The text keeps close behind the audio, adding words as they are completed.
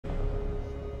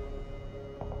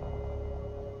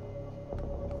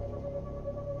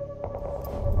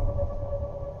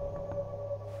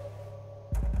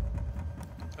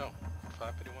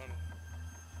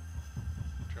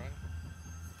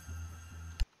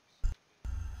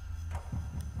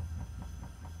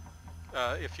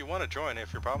If you want to join,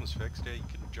 if your problem's fixed, yeah, you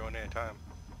can join anytime.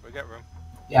 We got room.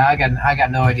 Yeah, I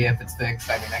got no idea if it's fixed.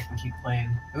 I mean, I can keep playing.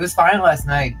 It was fine last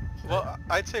night. Well,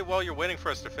 I'd say while you're waiting for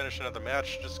us to finish another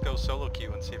match, just go solo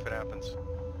queue and see if it happens.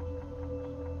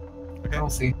 Okay? We'll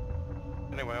see.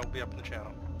 Anyway, I'll be up in the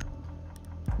channel.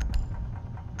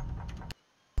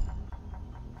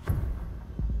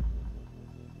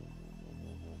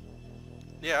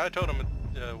 Yeah, I told him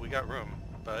we got room,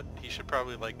 but he should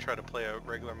probably like try to play a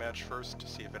regular match first to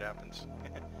see if it happens.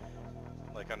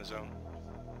 Like on his own.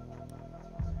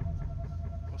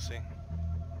 We'll see.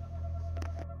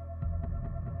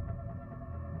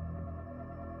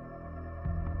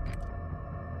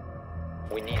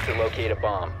 We need to locate a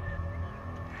bomb.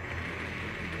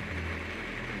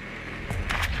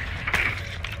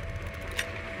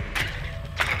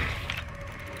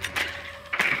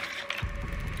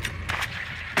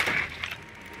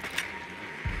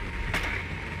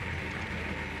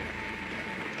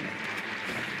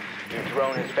 Your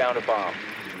drone has found a bomb.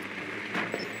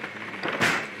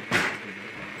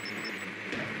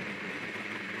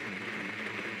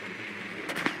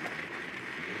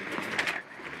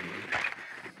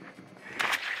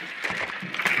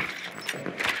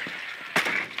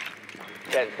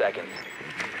 Seconds.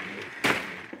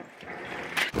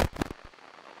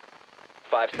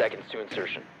 5 seconds to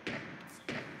insertion.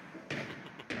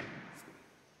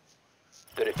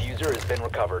 The diffuser has been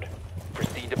recovered.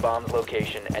 Proceed to bomb's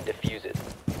location and defuse it.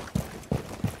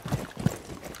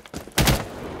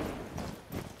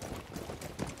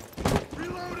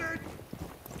 Reloading!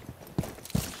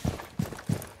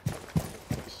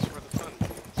 This is where the fun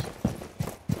begins.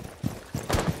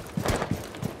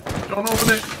 Don't open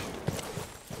it!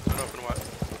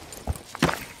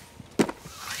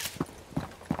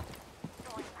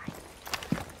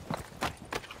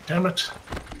 Damn it.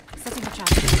 Setting a trap.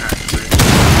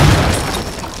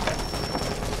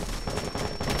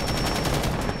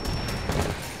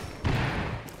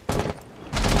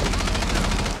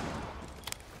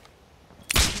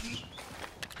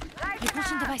 You're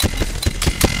pushing devices.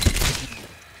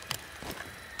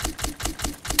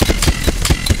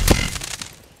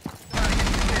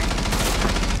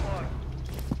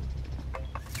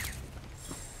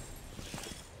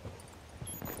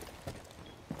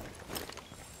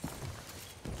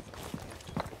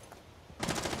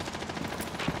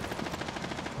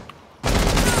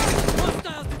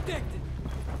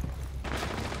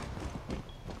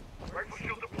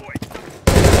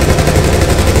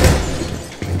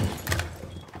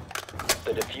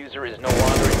 The diffuser is no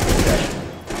longer in possession.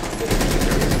 The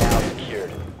diffuser is now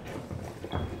secured.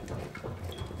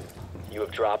 You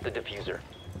have dropped the diffuser.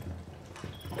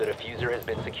 The diffuser has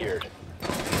been secured.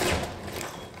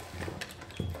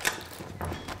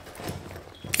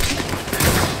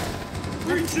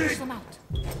 Push them out.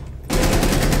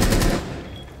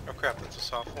 Oh crap, that's a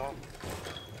soft wall.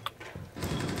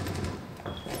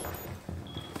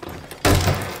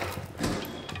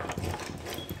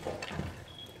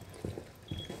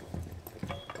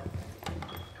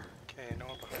 Okay, no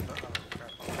one behind the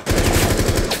crap.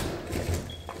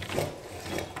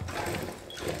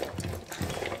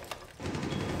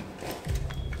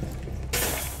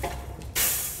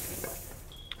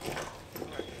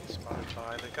 Spotted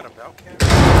by, they got a bow cam?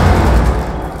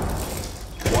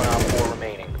 1 op 4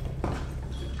 remaining.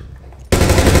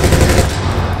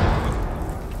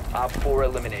 Op 4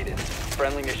 eliminated.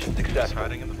 Friendly mission He's successful.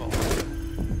 hiding in the vault.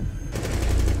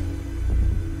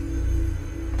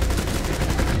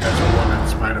 You guys are one in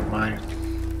spite of my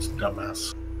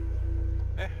dumbass.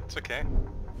 It's okay.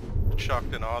 It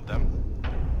shocked and awed them.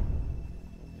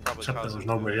 Probably Except caused there was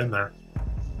them nobody in there.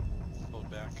 to hold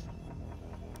back.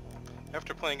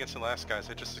 After playing against the last guys,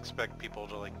 I just expect people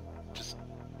to like just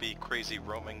be crazy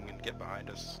roaming and get behind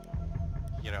us,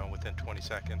 you know, within 20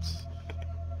 seconds.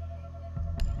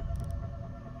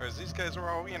 Whereas these guys are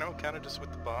all, you know, kind of just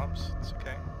with the bombs. It's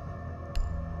okay.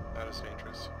 Not as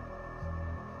dangerous.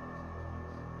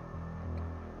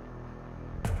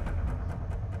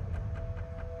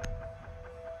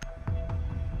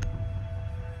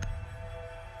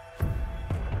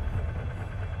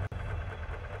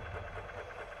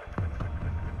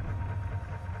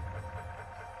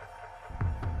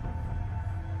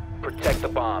 Protect the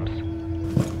bombs.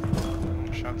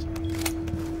 Shots.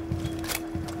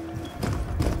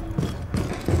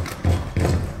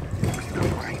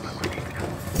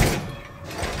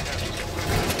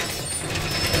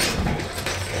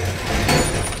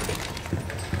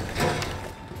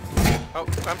 Oh,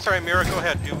 I'm sorry, Mira, go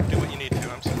ahead. Do what you need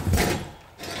to. I'm sorry.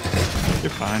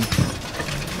 You're fine.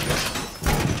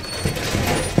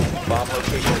 Bomb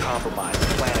location compromised.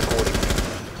 Plan accordingly.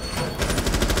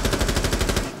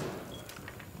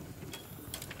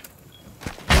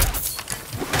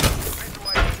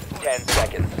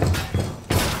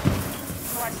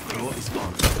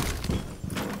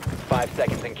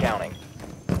 seconds and counting.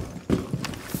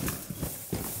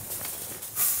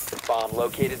 Bomb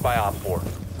located by Op 4.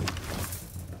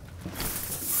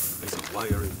 There's a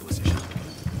wire in position.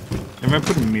 If I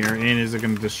put a mirror in, is it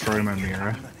going to destroy my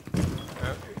mirror?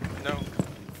 No.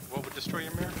 What would destroy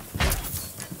your mirror?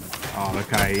 Oh, the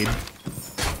Kaid.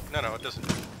 No, it doesn't.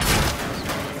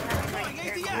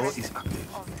 Door is active.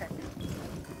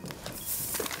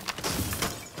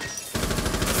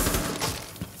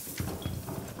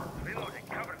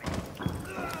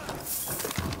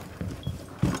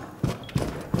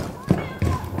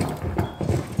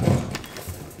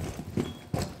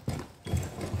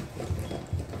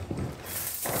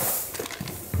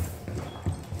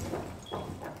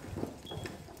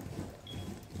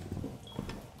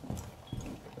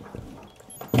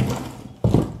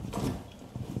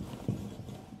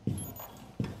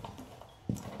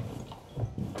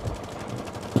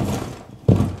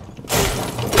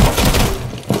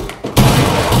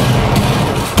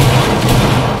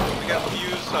 We got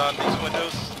views on these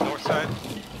windows, north side.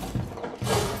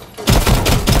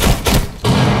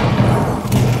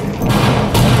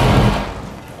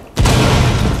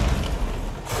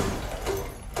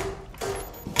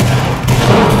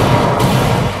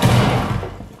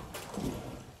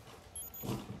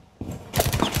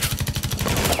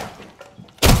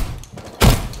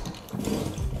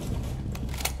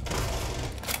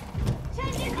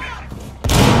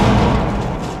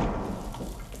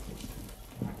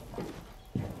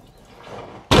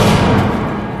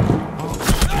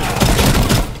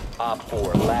 Op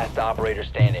 4, last operator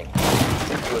standing. You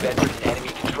have entered an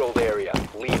enemy-controlled area.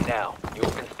 Leave now. You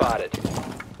have been spotted.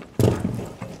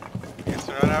 Guess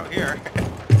they're not out here.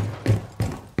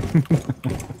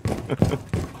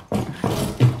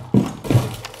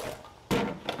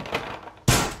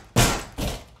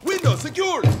 Window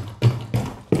secured!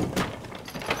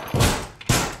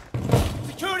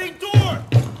 Securing door!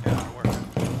 Yeah, it'll work.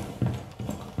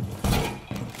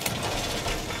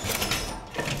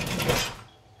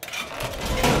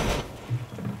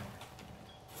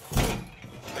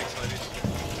 Thanks, ladies.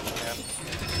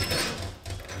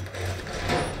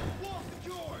 Wall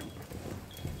secured!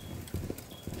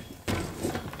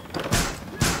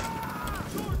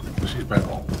 She's back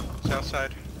home. Yeah. South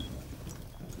side.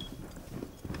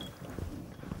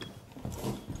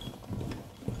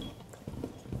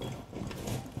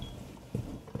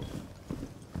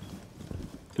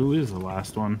 Who is the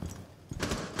last one?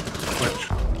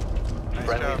 Switch. Nice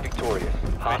Friendly job. victorious.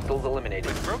 Hostiles eliminated.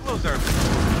 Wait, Broglo's our...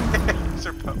 He's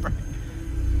our pup, right?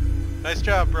 Nice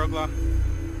job, Brogla.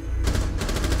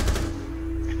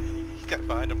 He got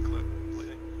behind him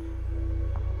completely.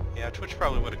 Yeah, Twitch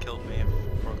probably would have killed me if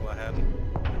Brogla hadn't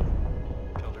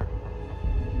killed her.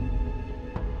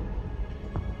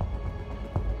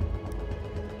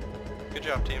 Good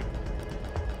job, team.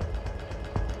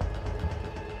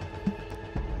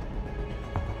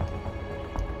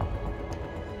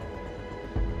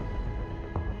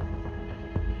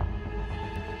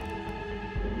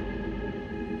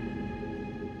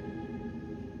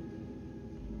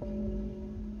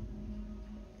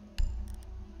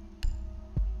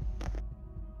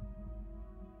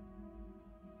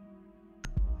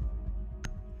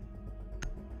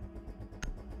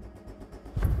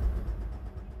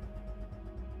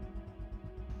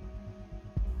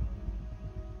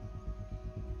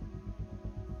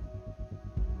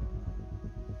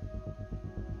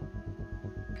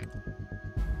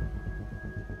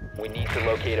 We need to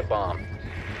locate a bomb.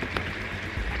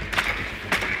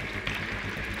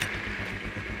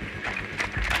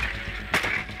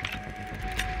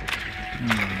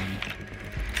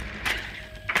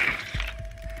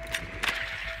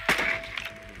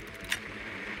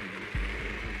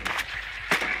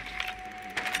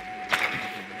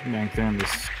 Back down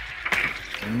this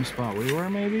same spot we were,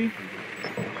 maybe?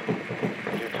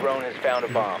 Your drone has found a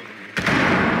bomb.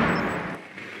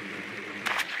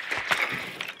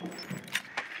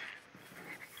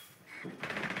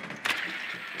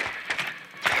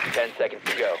 Ten seconds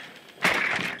to go.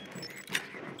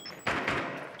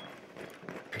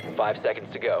 5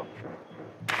 seconds to go.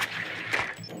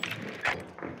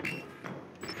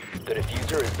 The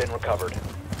diffuser has been recovered.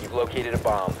 You've located a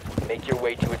bomb. Make your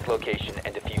way to its location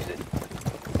and defuse it.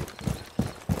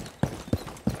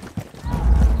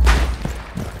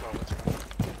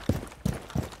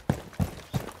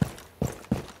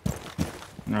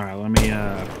 Alright, let me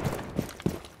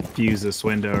fuse this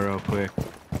window real quick.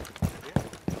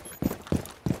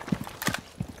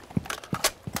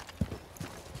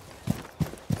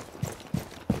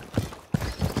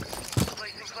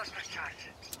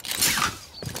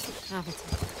 Gravity.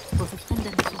 Both extend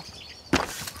and flow.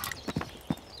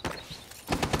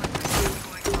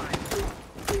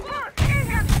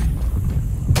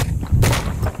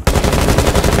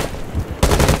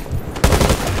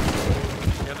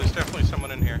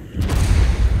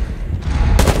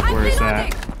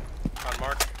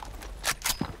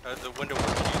 The window where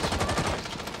the fuse.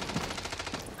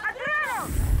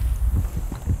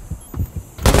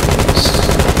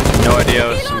 No idea.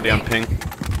 Somebody on ping.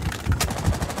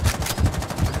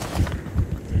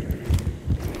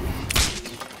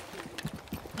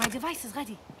 My device is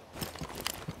ready.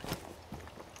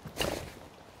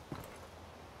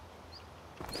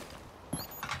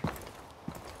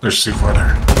 There's C4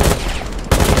 there.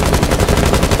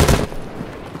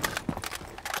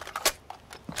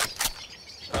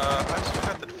 I just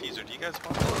got the diffuser. Do you guys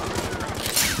want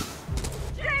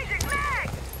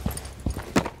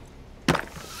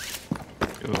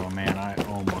Oh man, I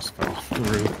almost fell off the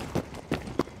roof.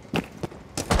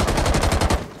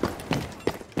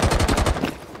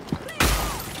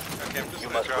 Okay, I'm just You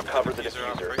gonna must drop recover the the diffuser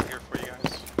off diffuser. right here for you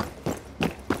guys.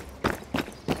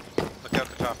 Look out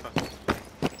the top.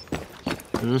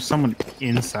 There's someone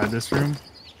inside this room.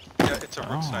 Yeah, it's a rook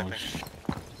Oh, sniping.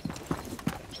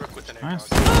 Rook with an ACOG. Nice.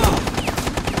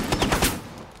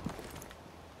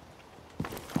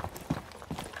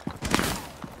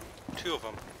 Two of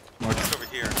them. What? One's over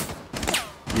here.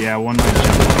 Yeah, one might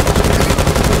jump.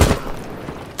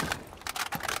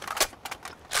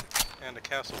 And a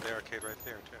castle barricade right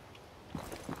there, too.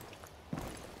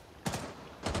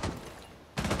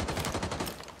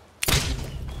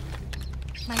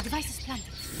 My device is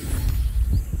planted.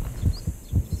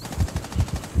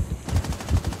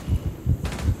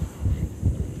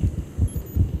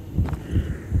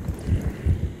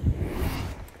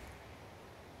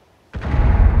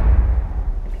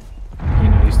 You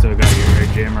know, you still got your air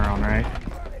jammer on, right?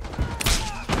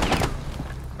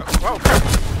 Oh, crap!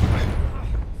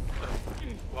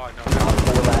 Well, I know now. Op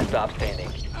 4 last stop standing.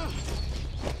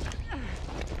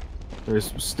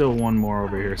 There's still one more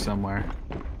over here somewhere.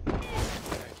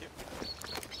 Thank you.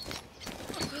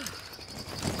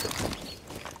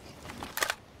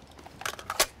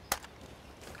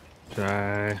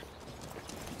 Try.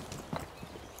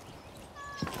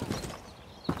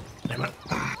 Damn it.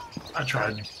 I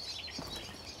tried.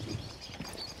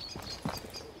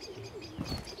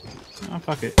 Oh,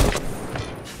 fuck it.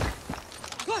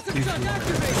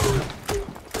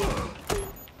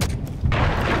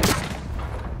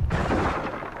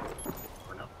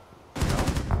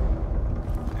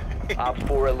 Op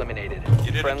 4 eliminated. You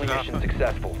did it, Friendly Jaffa. mission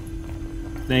successful.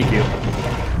 Thank you.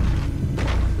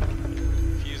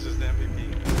 Fuse is the MVP.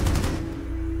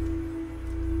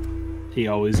 He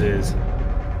always is.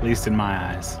 At least in my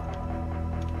eyes.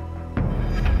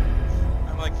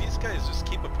 I'm like, these guys just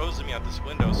keep opposing me out this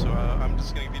window, so I'm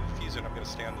just gonna give you the diffuser and I'm gonna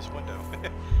stay on this window.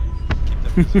 Keep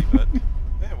them busy, but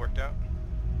yeah, it worked out.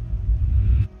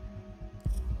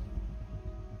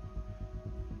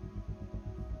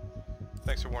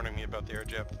 Thanks for warning me about the air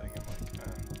jab thing. I'm like,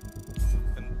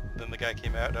 and then the guy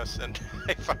came at us and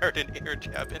I fired an air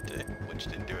jab into him, which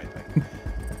didn't do anything.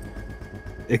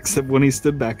 Except when he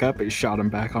stood back up, it shot him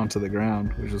back onto the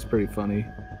ground, which was pretty funny.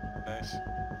 Nice.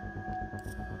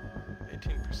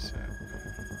 18%.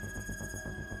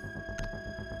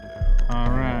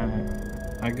 Alright.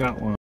 I got one.